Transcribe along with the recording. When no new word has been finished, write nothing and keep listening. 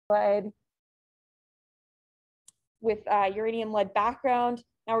lead with uranium lead background.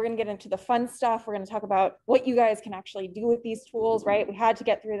 Now we're going to get into the fun stuff. We're going to talk about what you guys can actually do with these tools, right? We had to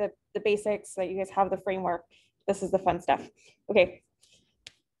get through the basics so that you guys have the framework. This is the fun stuff. Okay.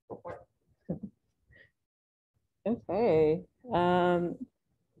 Okay. Hi,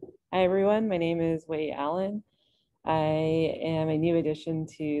 everyone. My name is Wei Allen. I am a new addition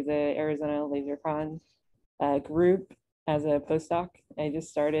to the Arizona LaserCon group as a postdoc. I just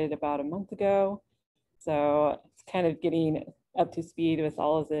started about a month ago. So it's kind of getting up to speed with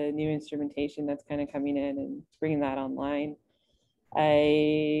all of the new instrumentation that's kind of coming in and bringing that online.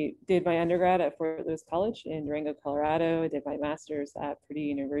 I did my undergrad at Fort Lewis College in Durango, Colorado. I did my master's at Purdue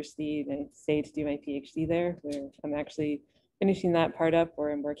University, and I stayed to do my PhD there, where I'm actually finishing that part up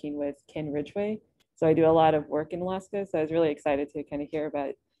where I'm working with Ken Ridgway. So I do a lot of work in Alaska. So I was really excited to kind of hear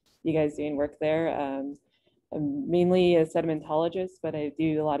about you guys doing work there. I'm mainly a sedimentologist, but I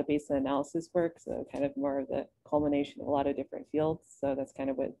do a lot of basin analysis work. So kind of more of the culmination of a lot of different fields. So that's kind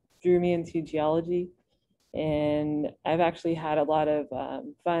of what drew me into geology. And I've actually had a lot of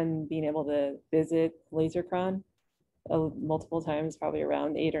fun being able to visit LaserCon multiple times, probably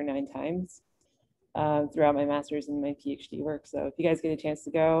around 8 or 9 times throughout my master's and my PhD work. So if you guys get a chance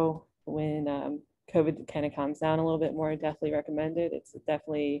to go when COVID kind of calms down a little bit more, definitely recommend it. It's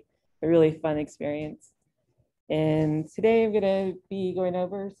definitely a really fun experience. And today I'm going to be going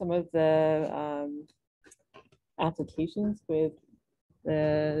over some of the applications with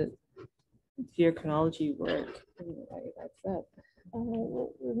the geochronology work. That's up.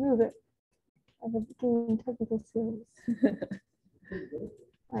 We'll remove it. I have gained technical skills.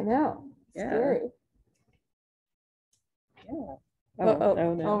 I know. Yeah. Scary. Yeah.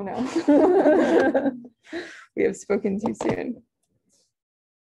 Oh no. We have spoken too soon.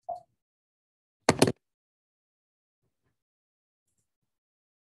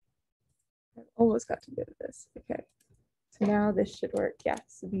 I almost got to good at this. Okay. So now this should work. Yeah.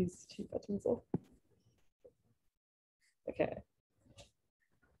 So these 2 buttons will. Okay.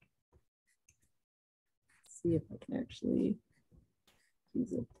 Let's see if I can actually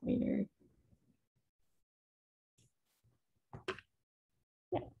use a pointer.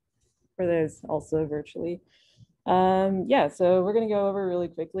 Yeah. For those also virtually. Yeah, so we're going to go over really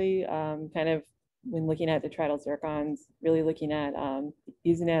quickly, kind of when looking at detrital zircons, really looking at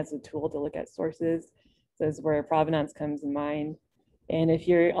using it as a tool to look at sources. So this is where provenance comes in mind. And if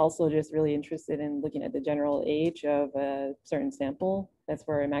you're also just really interested in looking at the general age of a certain sample, that's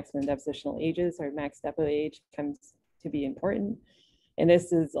where maximum depositional ages or max depo age comes to be important. And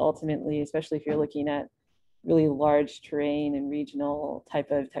this is ultimately, especially if you're looking at really large terrain and regional type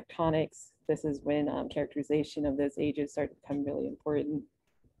of tectonics, this is when characterization of those ages start to become really important.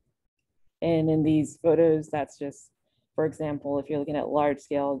 And in these photos, that's just, for example, if you're looking at large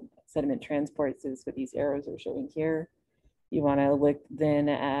scale sediment transports, is what these arrows are showing here. You want to look then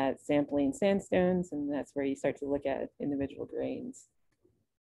at sampling sandstones, and that's where you start to look at individual grains.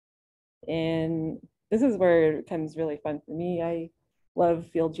 And this is where it becomes really fun for me. I love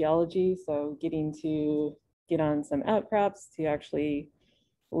field geology, so getting to get on some outcrops to actually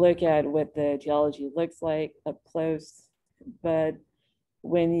look at what the geology looks like up close. But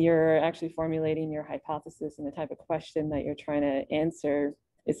when you're actually formulating your hypothesis and the type of question that you're trying to answer,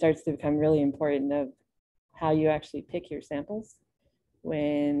 it starts to become really important of how you actually pick your samples.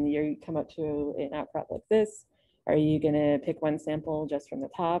 When you come up to an outcrop like this, are you going to pick one sample just from the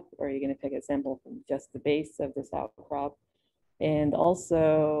top, or are you going to pick a sample from just the base of this outcrop? And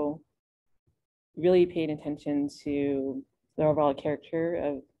also really paying attention to the overall character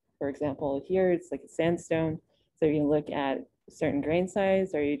of, for example, here it's like a sandstone. So you can look at a certain grain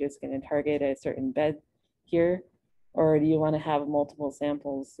size, or are you just going to target a certain bed here? Or do you want to have multiple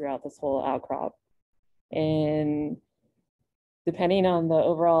samples throughout this whole outcrop? And depending on the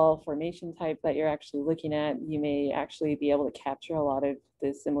overall formation type that you're actually looking at, you may actually be able to capture a lot of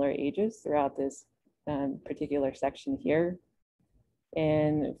the similar ages throughout this particular section here.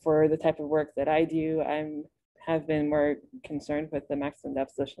 And for the type of work that I do, have been more concerned with the maximum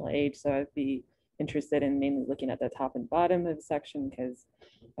depositional age. So I'd be interested in mainly looking at the top and bottom of the section, because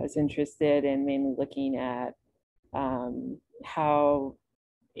I was interested in mainly looking at how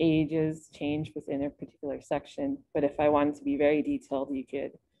ages change within a particular section. But if I wanted to be very detailed, you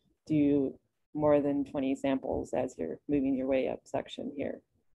could do more than 20 samples as you're moving your way up section here.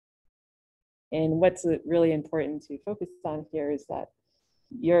 And what's really important to focus on here is that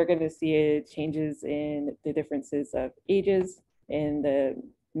you're going to see changes in the differences of ages and the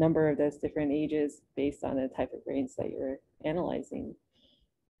number of those different ages based on the type of grains that you're analyzing.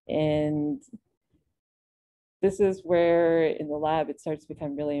 And this is where in the lab it starts to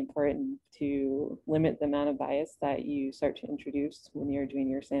become really important to limit the amount of bias that you start to introduce when you're doing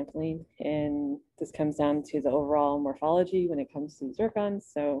your sampling. And this comes down to the overall morphology when it comes to zircons.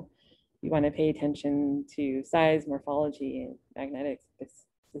 So you want to pay attention to size, morphology, and magnetic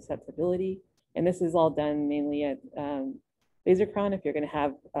susceptibility. And this is all done mainly at lasercron if you're going to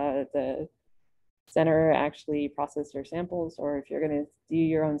have the center actually process your samples, or if you're going to do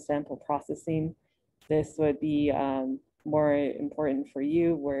your own sample processing, this would be more important for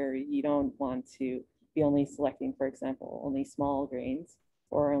you, where you don't want to be only selecting, for example, only small grains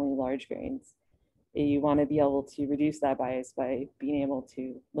or only large grains. You want to be able to reduce that bias by being able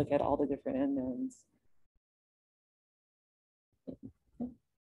to look at all the different unknowns.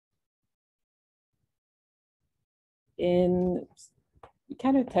 You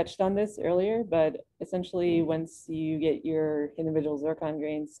kind of touched on this earlier, but essentially once you get your individual zircon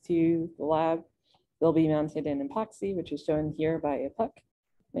grains to the lab, they'll be mounted in epoxy, which is shown here by a puck.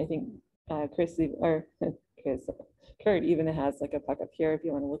 And I think Kurt even has like a puck up here if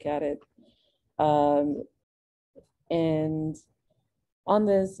you want to look at it. And on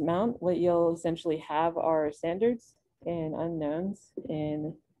this mount, what you'll essentially have are standards and unknowns.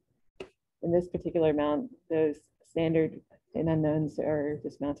 And in this particular mount, those standard and unknowns are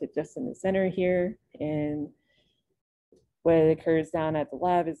just mounted just in the center here. And what occurs down at the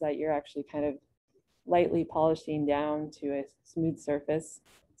lab is that you're actually kind of lightly polishing down to a smooth surface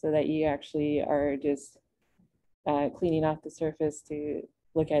so that you actually are just cleaning off the surface to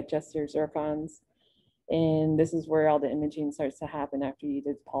look at just your zircons. And this is where all the imaging starts to happen after you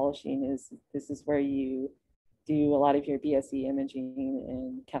did polishing. This is where you do a lot of your BSE imaging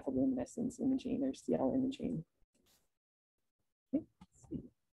and cathodoluminescence imaging or CL imaging. Okay.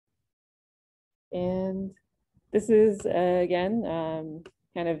 And this is, again,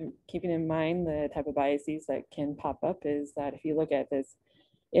 kind of keeping in mind the type of biases that can pop up is that if you look at this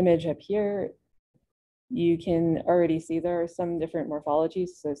image up here, you can already see there are some different morphologies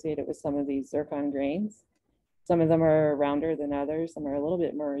associated with some of these zircon grains. Some of them are rounder than others, some are a little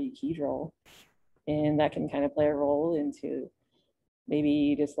bit more euhedral, and that can kind of play a role into maybe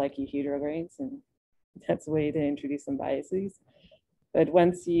you just like euhedral grains, and that's a way to introduce some biases. But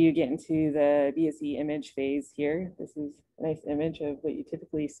once you get into the BSE image phase here, this is a nice image of what you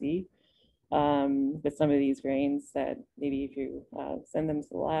typically see with some of these grains that maybe if you send them to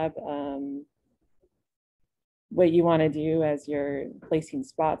the lab, what you want to do as you're placing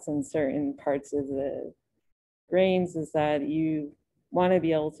spots in certain parts of the grains is that you want to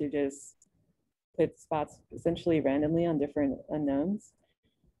be able to just put spots essentially randomly on different unknowns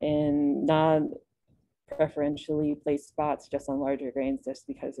and not preferentially place spots just on larger grains just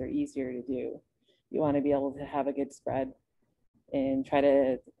because they're easier to do. You want to be able to have a good spread and try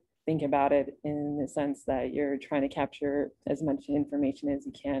to think about it in the sense that you're trying to capture as much information as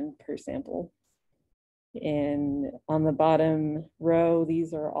you can per sample. And on the bottom row,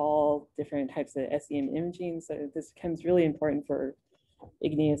 these are all different types of SEM imaging. So this becomes really important for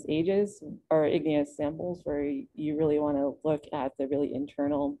igneous ages or igneous samples, where you really want to look at the really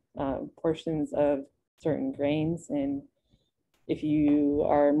internal portions of certain grains. And if you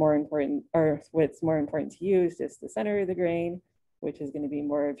are more important, or what's more important to you is just the center of the grain, which is going to be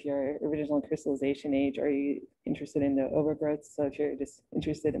more of your original crystallization age. Are you interested in the overgrowth? So if you're just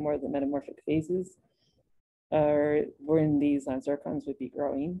interested in more of the metamorphic phases, or when these zircons would be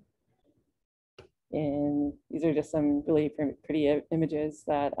growing. And these are just some really pretty images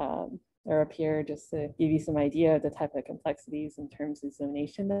that are up here just to give you some idea of the type of complexities in terms of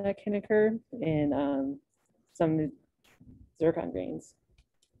zonation that can occur in some zircon grains.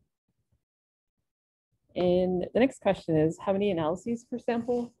 And the next question is, how many analyses per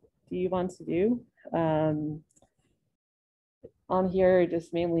sample do you want to do? On here,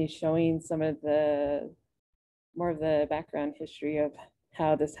 just mainly showing some of the more of the background history of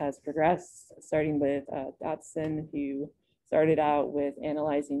how this has progressed, starting with Dotson, who started out with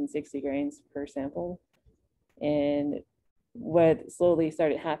analyzing 60 grains per sample. And what slowly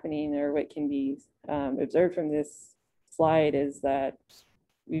started happening, or what can be observed from this slide, is that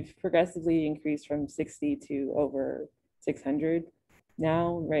we've progressively increased from 60 to over 600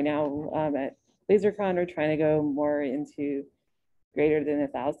 now. Right now at LaserCon, we're trying to go more into greater than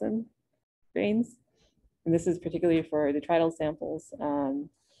 1,000 grains. And this is particularly for detrital samples.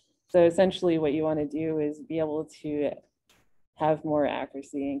 So essentially what you want to do is be able to have more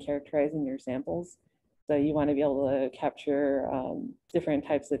accuracy in characterizing your samples. So you want to be able to capture different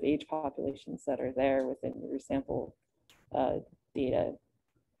types of age populations that are there within your sample data.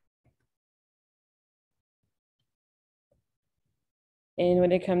 And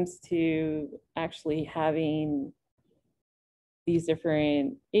when it comes to actually having these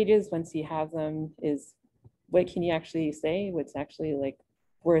different ages, once you have them, is what can you actually say? What's actually like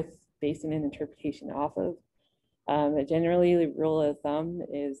worth basing an interpretation off of? Generally, the rule of thumb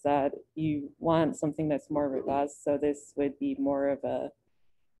is that you want something that's more robust. So this would be more of a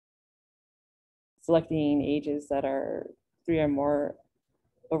selecting ages that are 3 or more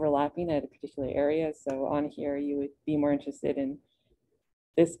overlapping at a particular area. So on here, you would be more interested in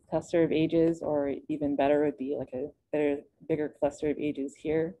this cluster of ages, or even better would be like a bigger cluster of ages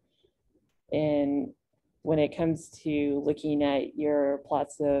here. And when it comes to looking at your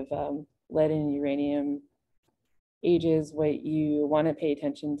plots of lead and uranium ages, what you want to pay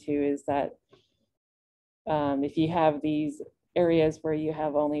attention to is that if you have these areas where you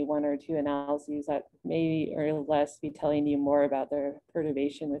have only 1 or 2 analyses, that may or less be telling you more about their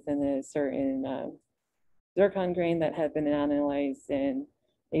perturbation within a certain zircon grain that have been analyzed, and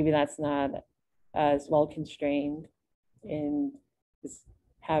maybe that's not as well constrained, and just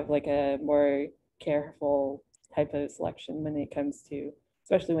have like a more careful type of selection when it comes to,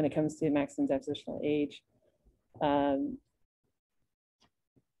 especially when it comes to maximum depositional age.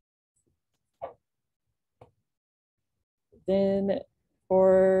 Then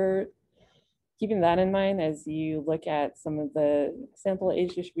for keeping that in mind as you look at some of the sample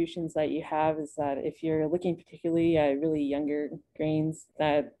age distributions that you have, is that if you're looking particularly at really younger grains,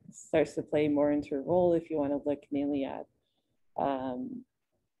 that starts to play more into a role if you want to look mainly at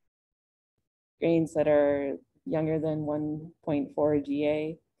grains that are younger than 1.4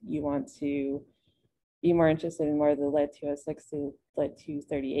 GA. You want to be more interested in more of the lead 206 to lead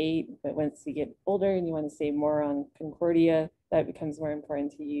 238. But once you get older and you want to stay more on Concordia, that becomes more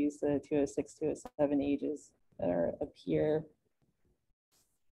important to use the 206, 207 ages that are up here.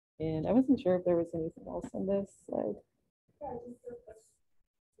 And I wasn't sure if there was anything else on this slide.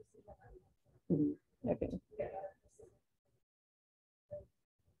 Okay.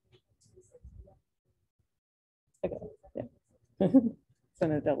 Okay, yeah. Just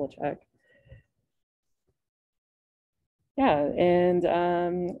gonna double check. Yeah, and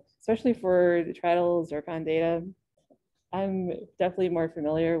especially for the trial zircon data, I'm definitely more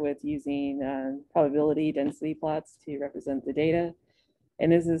familiar with using probability density plots to represent the data.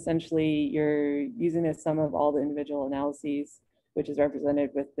 And this is essentially, you're using a sum of all the individual analyses, which is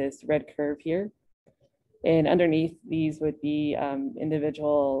represented with this red curve here. And underneath these would be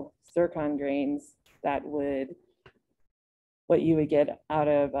individual zircon grains that would, what you would get out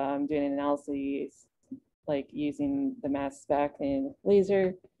of doing an analysis, like using the mass spec and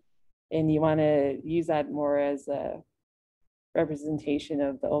laser. And you want to use that more as a representation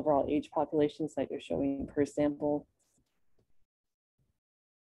of the overall age populations that you're showing per sample.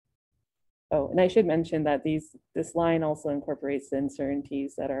 Oh, and I should mention that this line also incorporates the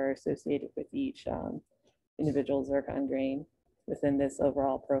uncertainties that are associated with each individual zircon grain within this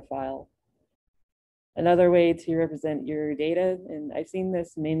overall profile. Another way to represent your data, and I've seen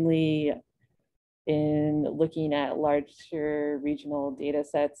this mainly in looking at larger regional data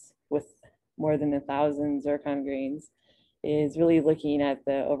sets with more than 1,000 zircon grains, is really looking at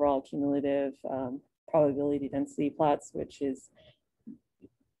the overall cumulative probability density plots, which is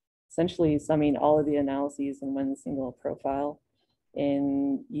essentially summing all of the analyses in one single profile.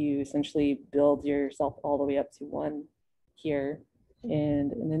 And you essentially build yourself all the way up to 1 here.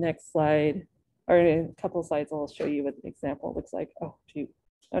 And in the next slide, or in a couple of slides, I'll show you what the example looks like. Oh, shoot.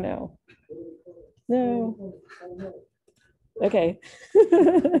 Oh, no. No. Okay.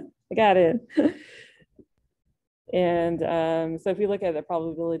 I got it. And so if you look at the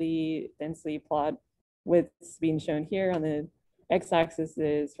probability density plot, what's being shown here on the x-axis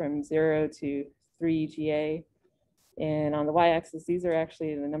is from 0 to 3 GA. And on the y-axis, these are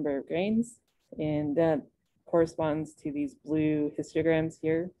actually the number of grains. And that corresponds to these blue histograms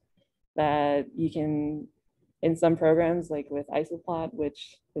here that you can, in some programs, like with isoplot,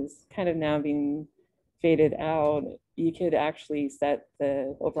 which is kind of now being faded out, you could actually set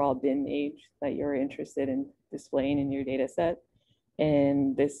the overall bin age that you're interested in displaying in your data set.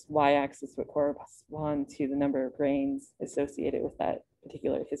 And this y-axis would correspond to the number of grains associated with that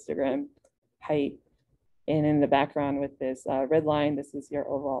particular histogram height. And in the background with this red line, this is your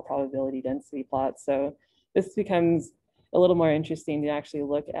overall probability density plot. So this becomes a little more interesting to actually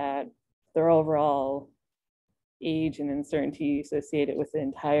look at their overall age and uncertainty associated with the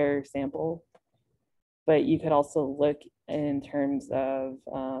entire sample. But you could also look in terms of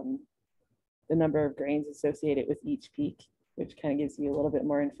the number of grains associated with each peak, which kind of gives you a little bit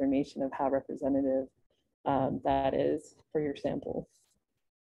more information of how representative that is for your sample.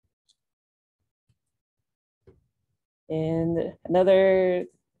 And another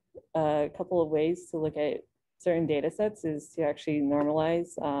couple of ways to look at certain data sets is to actually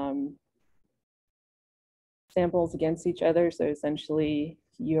normalize samples against each other. So essentially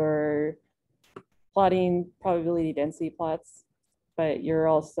you're plotting probability density plots, but you're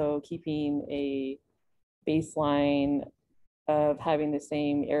also keeping a baseline of having the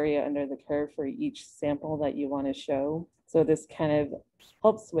same area under the curve for each sample that you want to show. So this kind of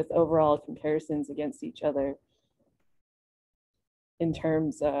helps with overall comparisons against each other in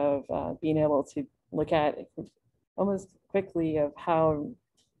terms of being able to look at almost quickly of how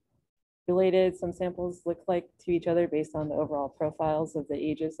related some samples look like to each other based on the overall profiles of the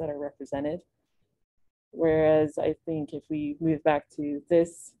ages that are represented. Whereas I think if we move back to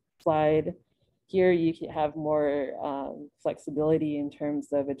this slide, here you can have more flexibility in terms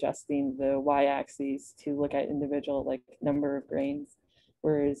of adjusting the y-axis to look at individual like number of grains.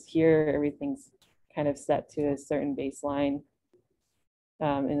 Whereas here, everything's kind of set to a certain baseline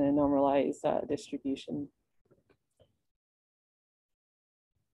in a normalized distribution.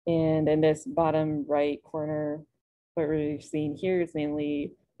 And in this bottom right corner, what we're seeing here is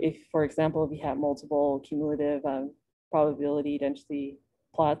mainly if, for example, if you have multiple cumulative probability density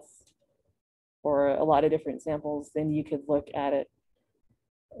plots for a lot of different samples, then you could look at it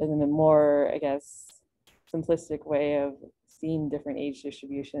in a more, I guess, simplistic way of seeing different age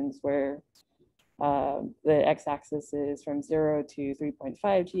distributions where the x-axis is from 0 to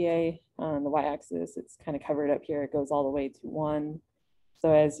 3.5 GA. On the y-axis, it's kind of covered up here. It goes all the way to 1.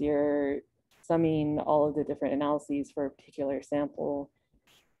 So as you're summing all of the different analyses for a particular sample,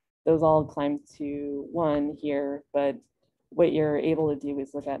 those all climb to 1 here, but what you're able to do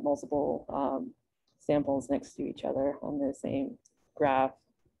is look at multiple samples next to each other on the same graph.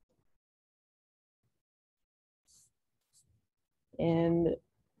 And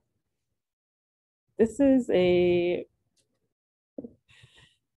this is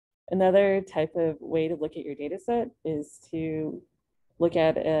another type of way to look at your data set is to look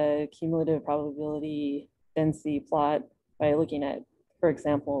at a cumulative probability density plot by looking at, for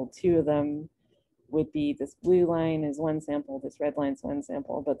example, 2 of them would be this blue line is 1 sample, this red line is 1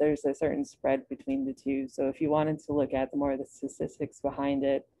 sample, but there's a certain spread between the 2. So if you wanted to look at the more of the statistics behind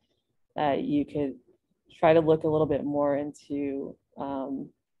it, you could try to look a little bit more into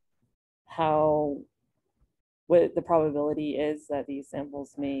what the probability is that these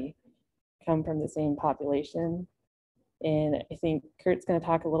samples may come from the same population. And I think Kurt's going to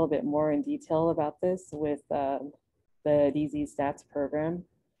talk a little bit more in detail about this with the DZ stats program.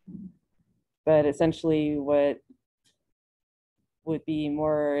 But essentially what would be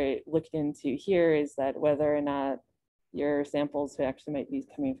more looked into here is that whether or not your samples actually might be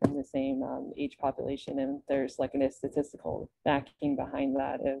coming from the same age population, and there's like a statistical backing behind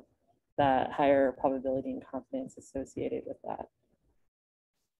that of that higher probability and confidence associated with that.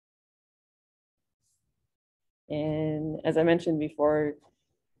 And as I mentioned before,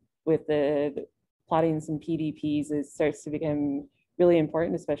 with the plotting some PDPs, it starts to become really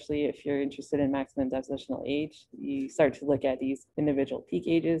important, especially if you're interested in maximum depositional age. You start to look at these individual peak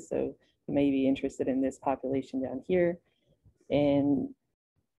ages. So you may be interested in this population down here. And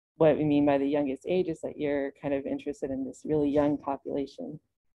what we mean by the youngest age is that you're kind of interested in this really young population.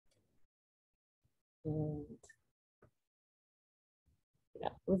 And yeah,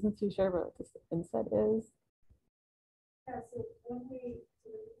 wasn't too sure what this inset is. Yeah, so when we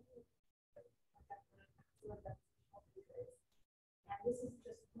and this is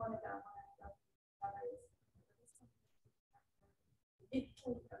just one of them. It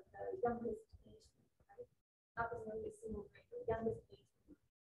came from the youngest age, right? Not the youngest single grade, the youngest age.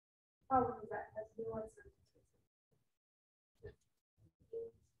 Problem is that has nuances.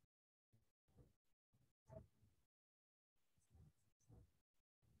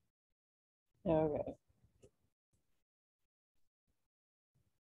 Okay.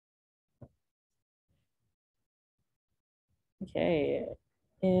 Okay,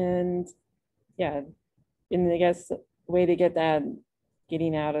 and yeah, and I guess the way to get that,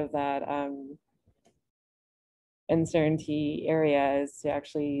 getting out of that uncertainty area is to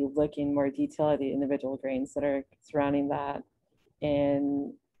actually look in more detail at the individual grains that are surrounding that,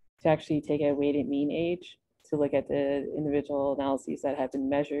 and to actually take a weighted mean age to look at the individual analyses that have been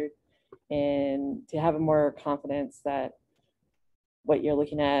measured, and to have a more confidence that what you're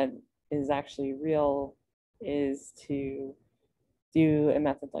looking at is actually real is to do a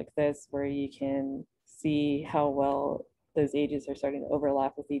method like this where you can see how well those ages are starting to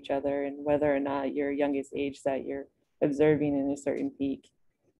overlap with each other and whether or not your youngest age that you're observing in a certain peak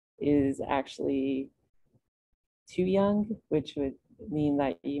is actually too young, which would mean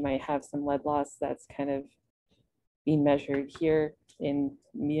that you might have some lead loss that's kind of being measured here, and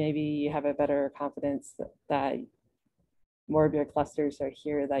maybe you have a better confidence that more of your clusters are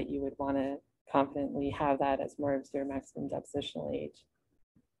here, that you would want to confidently have that as more of your maximum depositional age.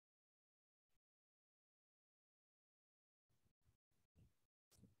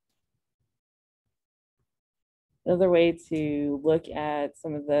 Another way to look at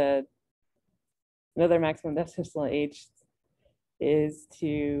some of another maximum depositional age is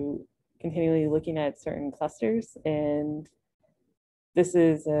to continually looking at certain clusters. And this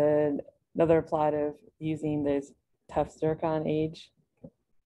is another plot of using this tough zircon age,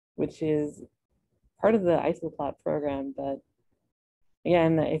 which is part of the isoplot program. But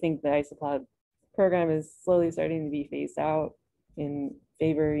again, I think the isoplot program is slowly starting to be phased out in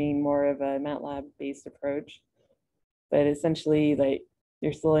favoring more of a MATLAB based approach. But essentially, like,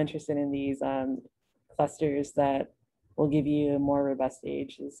 you're still interested in these clusters that will give you a more robust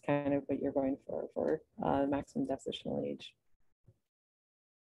age is kind of what you're going for maximum depositional age.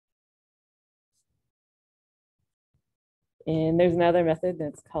 And there's another method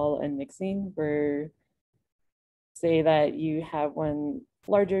that's called unmixing, where say that you have one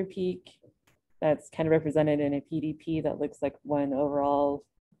larger peak that's kind of represented in a PDP that looks like one overall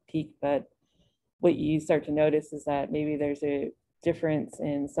peak, but what you start to notice is that maybe there's a difference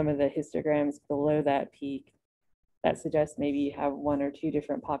in some of the histograms below that peak that suggests maybe you have one or two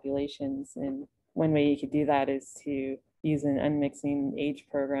different populations. And one way you could do that is to use an unmixing age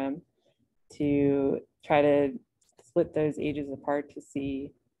program to try to split those ages apart to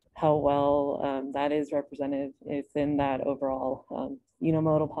see how well that is represented within that overall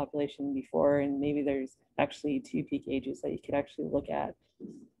unimodal population before, and maybe there's actually two peak ages that you could actually look at.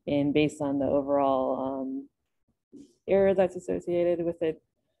 And based on the overall error that's associated with it,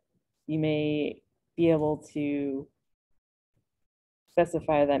 you may be able to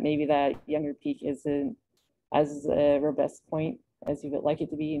specify that maybe that younger peak isn't as a robust point as you would like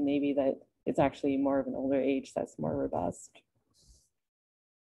it to be, and maybe that it's actually more of an older age that's more robust.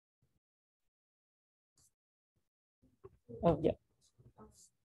 Oh, yeah.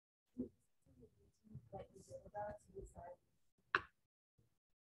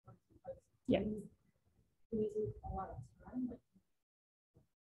 Yeah.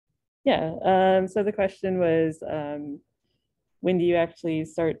 Yeah, so the question was, when do you actually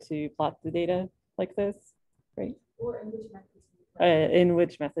start to plot the data like this, right? Or in which method? In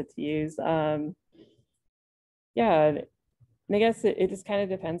which method to use. Yeah, and I guess it just kind of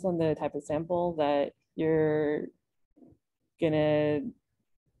depends on the type of sample that you're gonna,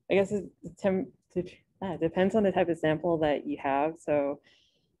 I guess it depends on the type of sample that you have. So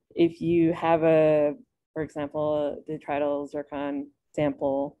if you have for example, the detrital zircon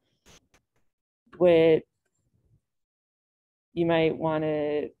sample, what you might want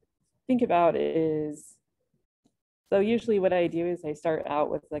to think about is, so usually what I do is I start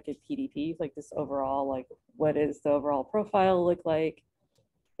out with like a PDP, like this overall, like what does the overall profile look like?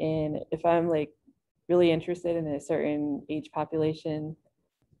 And if I'm like really interested in a certain age population,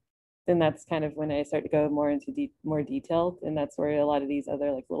 then that's kind of when I start to go more into more detailed. And that's where a lot of these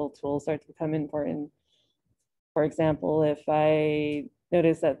other like little tools start to become important. For example, if I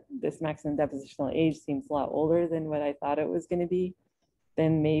notice that this maximum depositional age seems a lot older than what I thought it was going to be,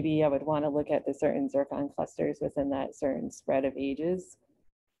 then maybe I would want to look at the certain zircon clusters within that certain spread of ages,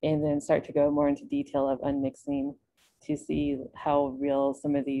 and then start to go more into detail of unmixing to see how real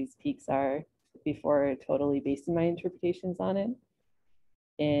some of these peaks are before totally basing my interpretations on it.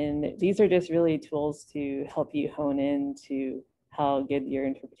 And these are just really tools to help you hone in to how good your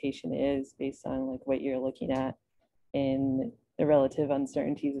interpretation is based on like what you're looking at and the relative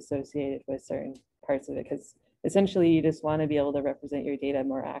uncertainties associated with certain parts of it. Because essentially you just want to be able to represent your data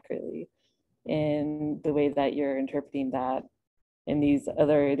more accurately. And the way that you're interpreting that and these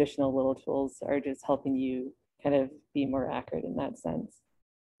other additional little tools are just helping you kind of be more accurate in that sense.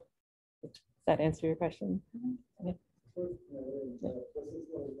 Does that answer your question? Yeah.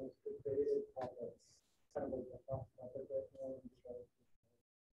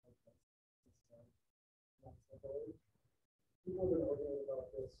 People have been arguing about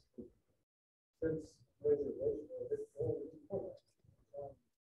this since laser ratio. It's really important.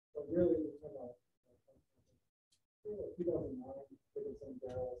 But really, it came out 2009, Dickinson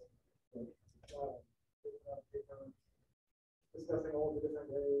barrels, discussing all the different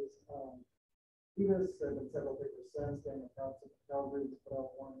ways. Even there have been several papers since. Daniel Calgary put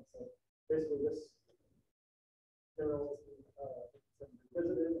out one that said basically this barrel has been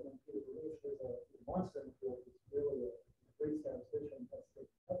revisited, and then Peter Berlucci is a monster in the field. It's really a great statistician. That's the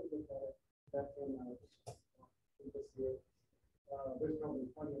other good at it. That came out this year. There's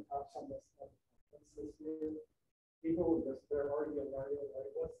probably plenty of talks on this year.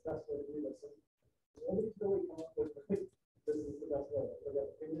 this. Nobody's really come up with, this is the best way. They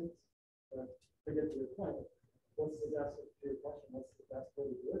got opinions, but to get to your point, what's the best, to your question, what's the best way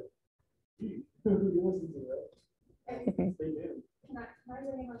to do it? You listen to it. They do. Can I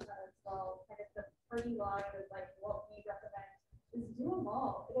weigh in on that as well? Kind of the party line of like what we recommend is do them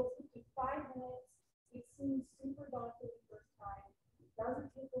all. It'll take you 5 minutes. It seems super daunting the first time. It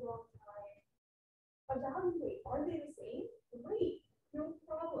doesn't take a long time. Evaluate. Are they the same? Great. No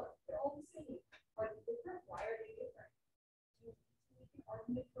problem. They're all the same. Are they different? Why are they different? You can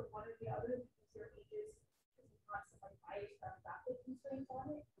argue for one or the other because their ages is not some like bias or backward constraints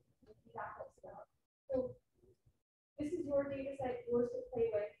on it. Maybe that helps you out. So this is your data set, yours to play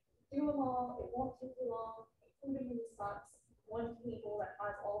with. Do them all. It won't take you long. Include them in the sucks. One table that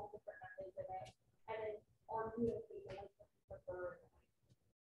has all the different methods in it, and then argue if they want to prefer.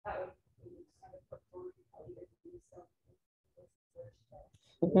 That would be kind of prefer how you do stuff. It's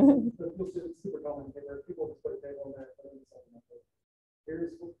super common. There are people just put a table in there, put in the second method.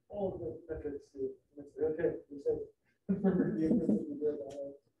 Here's what all of the metrics do. And it's like, okay, you said.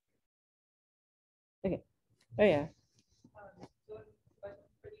 Okay. Oh yeah. So but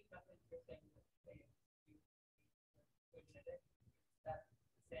for these methods, you're saying that they use genetic, that's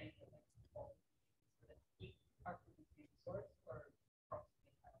saying that like all that each are from the same source or from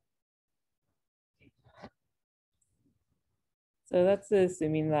the same So that's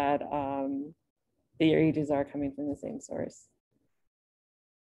assuming that your ages are coming from the same source.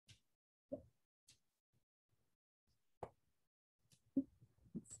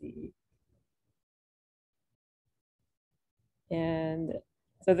 Let's see. And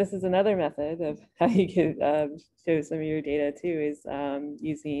so this is another method of how you could show some of your data too, is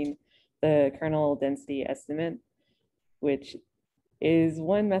using the kernel density estimate, which is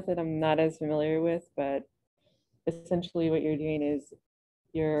one method I'm not as familiar with, but essentially what you're doing is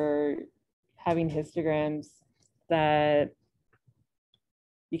you're having histograms that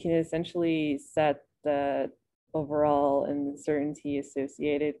you can essentially set the overall uncertainty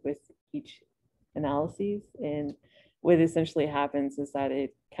associated with each analyses. And what essentially happens is that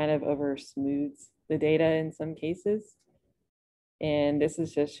it kind of over smooths the data in some cases. And this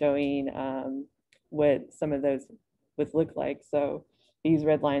is just showing what some of those would look like. So these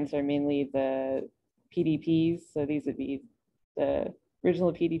red lines are mainly the PDPs. So these would be the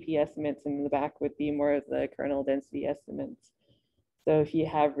original PDP estimates, and in the back would be more of the kernel density estimates. So if you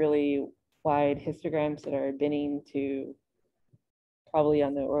have really wide histograms that are binning to probably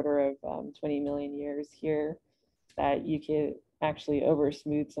on the order of 20 million years here, that you could actually over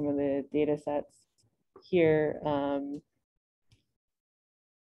smooth some of the data sets here.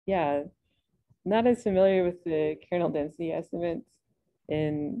 Yeah, not as familiar with the kernel density estimates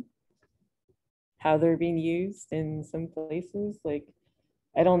and how they're being used in some places. Like,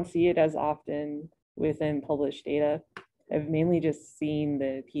 I don't see it as often within published data. I've mainly just seen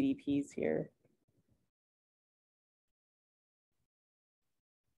the PDPs here.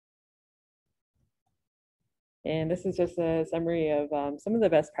 And this is just a summary of some of the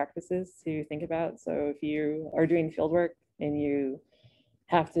best practices to think about. So if you are doing field work and you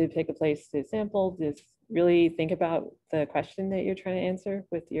have to pick a place to sample, just really think about the question that you're trying to answer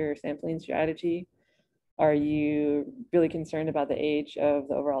with your sampling strategy. Are you really concerned about the age of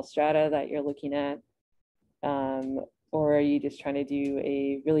the overall strata that you're looking at? Or are you just trying to do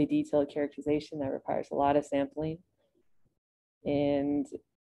a really detailed characterization that requires a lot of sampling? And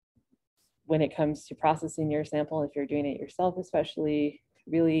when it comes to processing your sample, if you're doing it yourself especially,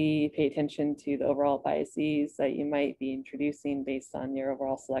 really pay attention to the overall biases that you might be introducing based on your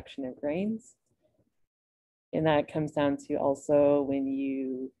overall selection of grains. And that comes down to also when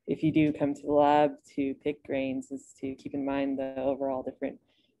you, if you do come to the lab to pick grains, is to keep in mind the overall different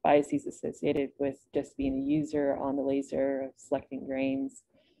biases associated with just being a user on the laser of selecting grains.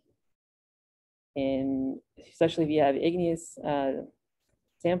 And especially if you have igneous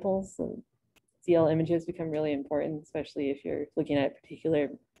samples, so CL images become really important, especially if you're looking at particular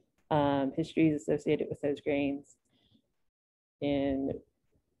histories associated with those grains. And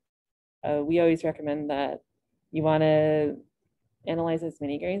we always recommend that you want to analyze as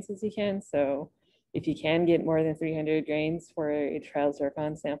many grains as you can. So if you can get more than 300 grains for a trial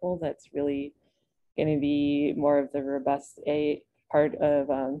zircon sample, that's really going to be more of the robust part of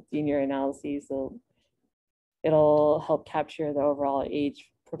doing your analyses. So it'll help capture the overall age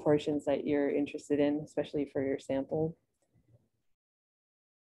proportions that you're interested in, especially for your sample.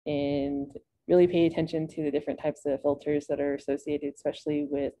 And really pay attention to the different types of filters that are associated, especially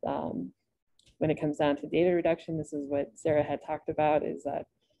with when it comes down to data reduction. This is what Sarah had talked about, is that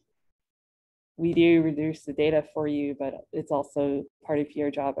we do reduce the data for you, but it's also part of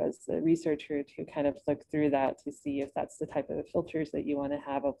your job as the researcher to kind of look through that to see if that's the type of filters that you want to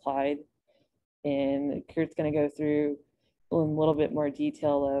have applied. And Kurt's going to go through in a little bit more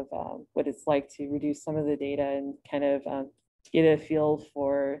detail of what it's like to reduce some of the data and kind of get a feel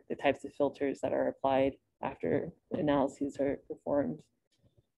for the types of filters that are applied after analyses are performed.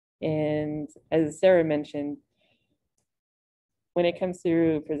 And as Sarah mentioned, when it comes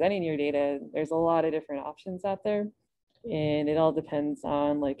to presenting your data, there's a lot of different options out there, and it all depends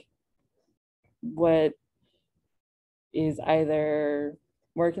on like what is either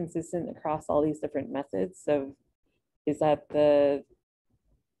more consistent across all these different methods. So is that the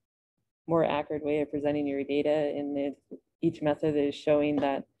more accurate way of presenting your data, and each method is showing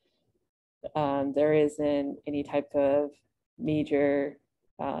that there isn't any type of major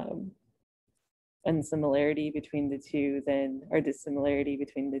unsimilarity between the two, then, or dissimilarity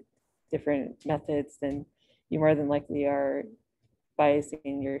between the different methods, then you more than likely are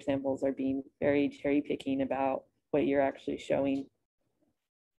biasing your samples or being very cherry picking about what you're actually showing.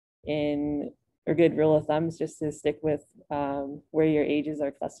 And a good rule of thumb is just to stick with where your ages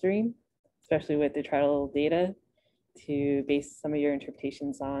are clustering, especially with the trial data, to base some of your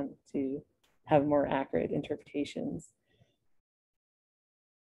interpretations on to have more accurate interpretations.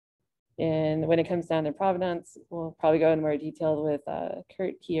 And when it comes down to provenance, we'll probably go into more detail with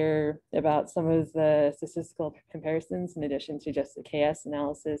Kurt here about some of the statistical comparisons in addition to just the KS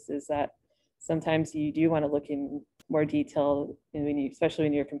analysis, is that sometimes you do want to look in more detail, and when you, especially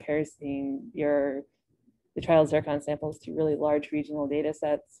when you're comparing the trial zircon samples to really large regional data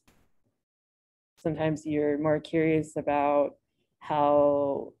sets. Sometimes you're more curious about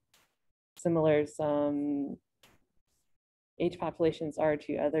how similar some age populations are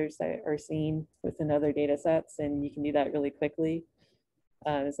to others that are seen within other data sets, and you can do that really quickly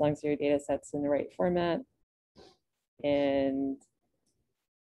as long as your data set's in the right format. And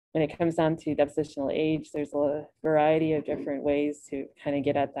when it comes down to depositional age, there's a variety of different ways to kind of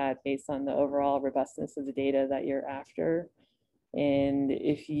get at that based on the overall robustness of the data that you're after. And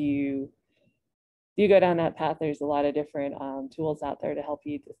if you do go down that path, there's a lot of different tools out there to help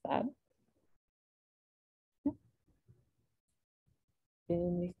you with that.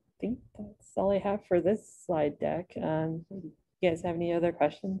 And I think that's all I have for this slide deck. You guys have any other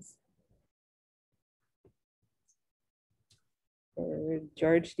questions? Or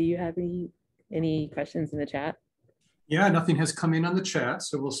George, do you have any questions in the chat? Yeah, nothing has come in on the chat,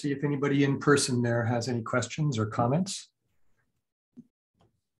 so we'll see if anybody in person there has any questions or comments.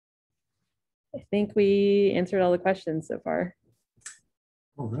 I think we answered all the questions so far.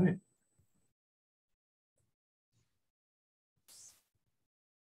 All right.